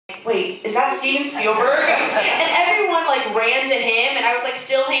wait, is that Steven Spielberg? And everyone like ran to him, and I was like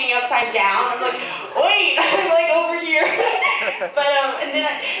still hanging upside down. I'm like, wait, I'm like over here. But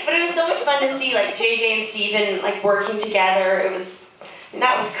it was so much fun to see like JJ and Steven like working together.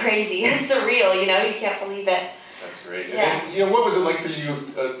 That was crazy. It's surreal, you know, you can't believe it. That's great. Yeah. And, you know, what was it like for you,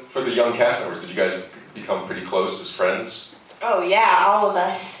 for the young cast members? Did you guys become pretty close as friends? Oh yeah, all of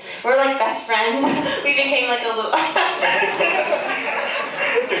us. We're like best friends. We became like a little...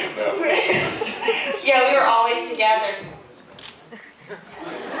 Yeah, we were always together.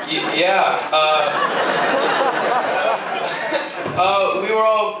 We were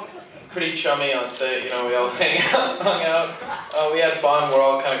all pretty chummy on set, you know, we all hung out. We had fun, we're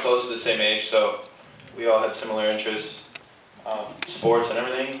all kind of close to the same age, so we all had similar interests. Sports and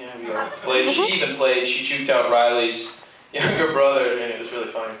everything, yeah, we all played. She juked out Riley's younger brother, and it was really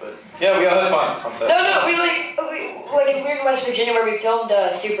funny, but yeah, we all had fun on set. No, we were in West Virginia where we filmed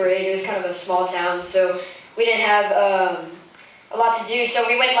Super 8. It was kind of a small town, so we didn't have a lot to do, so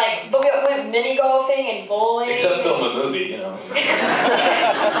we went but we went mini golfing and bowling. Except film a movie, you know.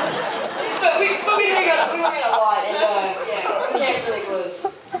 but we went a lot, and yeah, we came really close.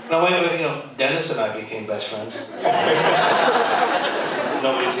 No, wait, you know, Dennis and I became best friends.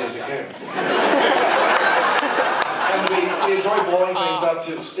 Nobody seems to care. And we enjoy blowing things up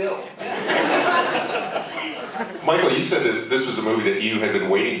too, still. Michael, you said that this was a movie that you had been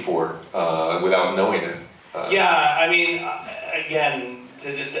waiting for without knowing it. Yeah, I mean, again,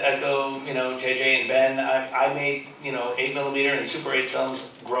 to echo, you know, JJ and Ben, I made, you know, 8mm and Super 8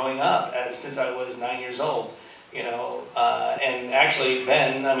 films growing up since I was 9 years old, you know, and actually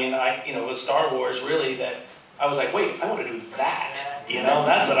Ben, I mean, you know, it was Star Wars really that I was like, wait, I want to do that, you know,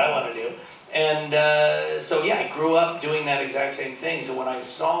 that's what I want to do. And so yeah, I grew up doing that exact same thing. So when I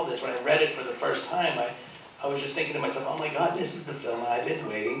saw this, when I read it for the first time, I was just thinking to myself, oh my God, this is the film I've been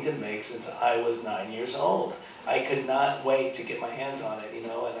waiting to make since I was 9 years old. I could not wait to get my hands on it, you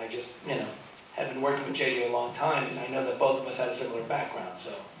know, and I just, you know, had been working with JJ a long time, and I know that both of us had a similar background,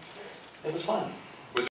 so it was fun.